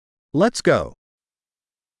Let's go.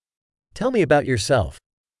 Tell me about yourself.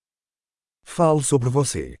 Fale sobre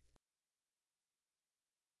você.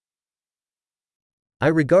 I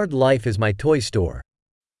regard life as my toy store.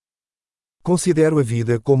 Considero a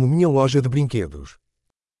vida como minha loja de brinquedos.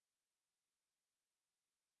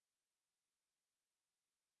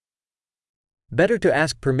 Better to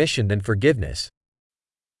ask permission than forgiveness.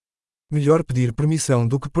 Melhor pedir permissão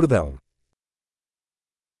do que perdão.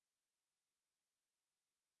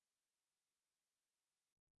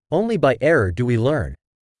 Only by error do we learn.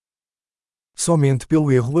 Somente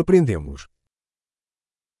pelo erro aprendemos.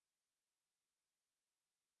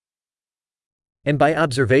 And by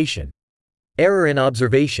observation. Error in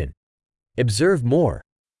observation. Observe more.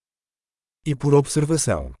 E por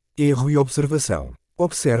observação. Erro e observação.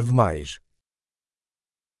 Observe mais.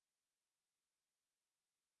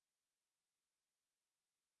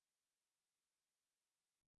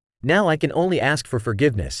 Now I can only ask for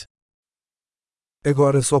forgiveness.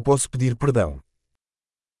 Agora só posso pedir perdão.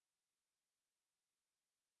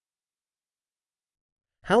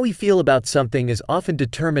 How we feel about something is often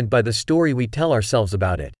determined by the story we tell ourselves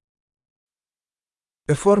about it.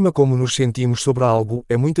 A forma como nos sentimos sobre algo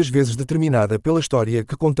é muitas vezes determinada pela história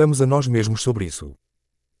que contamos a nós mesmos sobre isso.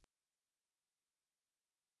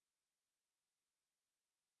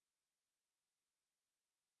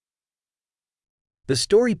 The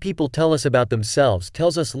story people tell us about themselves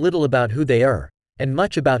tells us little about who they are, and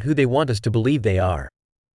much about who they want us to believe they are.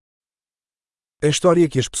 A história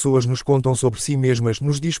que as pessoas nos contam sobre si mesmas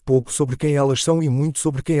nos diz pouco sobre quem elas são e muito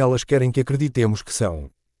sobre quem elas querem que acreditemos que são.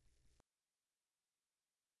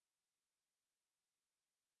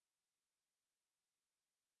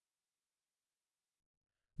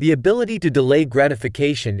 The ability to delay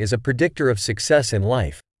gratification is a predictor of success in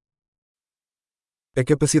life. A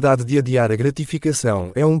capacidade de adiar a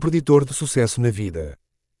gratificação é um preditor de sucesso na vida.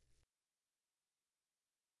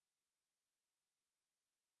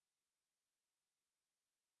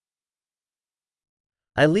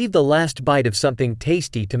 I leave the last bite of something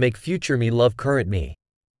tasty to make future me love current me.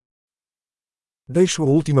 Deixo a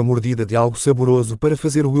última mordida de algo saboroso para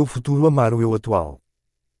fazer o eu futuro amar o eu atual.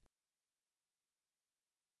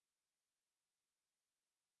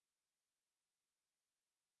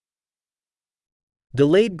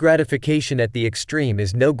 Delayed gratification at the extreme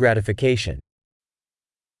is no gratification.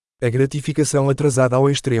 A gratificação atrasada ao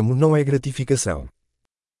extremo não é gratificação.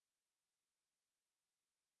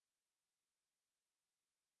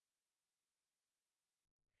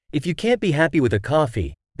 If you can't be happy with a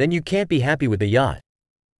coffee, then you can't be happy with a yacht.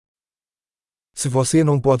 Se você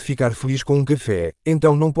não pode ficar feliz com um café,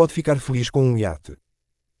 então não pode ficar feliz com um iate.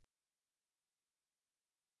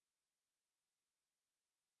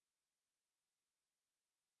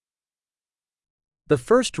 The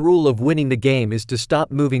first rule of winning the game is to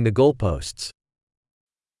stop moving the goalposts.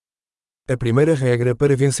 A primeira regra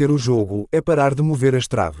para vencer o jogo é parar de mover as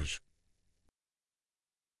traves.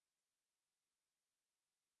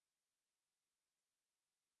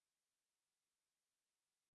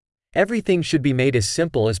 Everything should be made as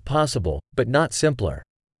simple as possible, but not simpler.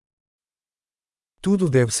 Tudo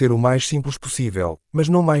deve ser o mais simples possível, mas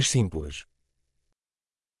não mais simples.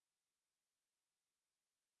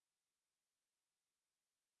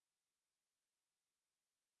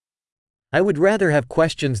 I would rather have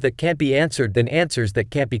questions that can't be answered than answers that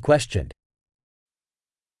can't be questioned.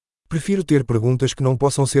 Prefiro ter perguntas que não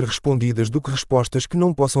possam ser respondidas do que respostas que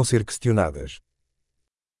não possam ser questionadas.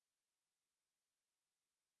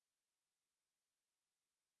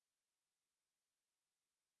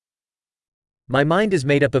 My mind is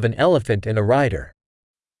made up of an elephant and a rider.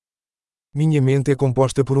 Minha mente é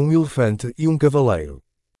composta por um elefante e um cavaleiro.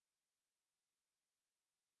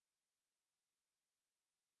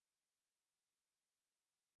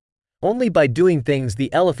 Only by doing things the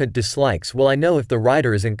elephant dislikes will I know if the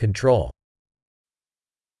rider is in control.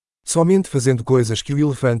 Somente fazendo coisas que o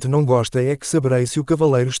elefante não gosta é que saberei se o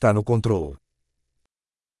cavaleiro está no controle.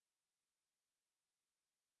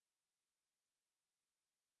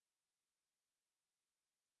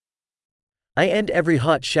 I end every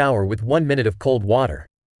hot shower with 1 minute of cold water.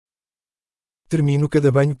 Termino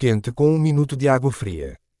cada banho quente com 1 minuto de água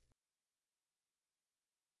fria.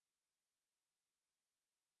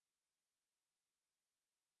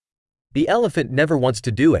 The elephant never wants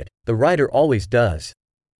to do it, the rider always does.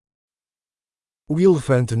 O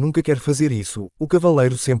elefante nunca quer fazer isso, o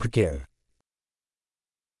cavaleiro sempre quer.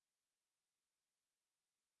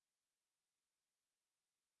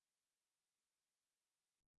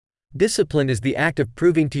 Discipline is the act of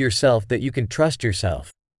proving to yourself that you can trust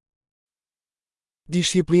yourself.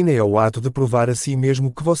 Disciplina é o ato de provar a si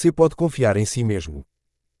mesmo que você pode confiar em si mesmo.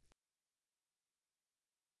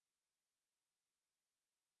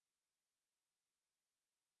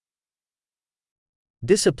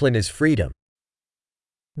 Discipline is freedom.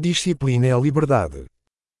 Disciplina é a liberdade.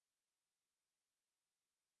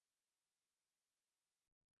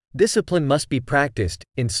 Discipline must be practiced,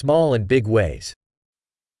 in small and big ways.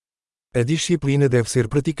 A disciplina deve ser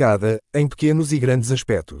praticada, em pequenos e grandes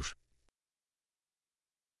aspectos.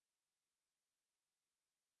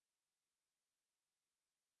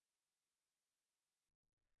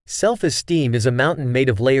 Self-esteem is a mountain made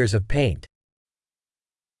of layers of paint.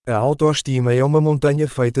 A autoestima é uma montanha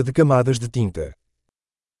feita de camadas de tinta.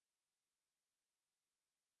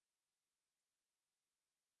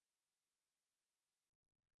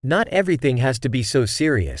 Not everything has to be so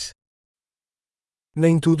serious.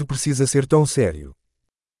 Nem tudo precisa ser tão sério.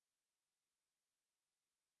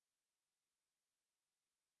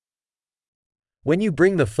 When you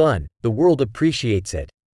bring the fun, the world appreciates it.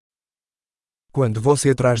 Quando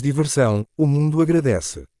você traz diversão, o mundo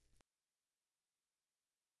agradece.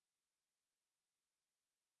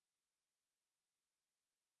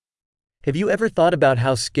 Have you ever thought about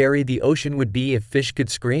how scary the ocean would be if fish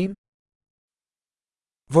could scream?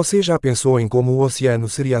 Você já pensou em como o oceano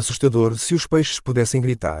seria assustador se os peixes pudessem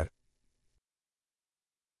gritar?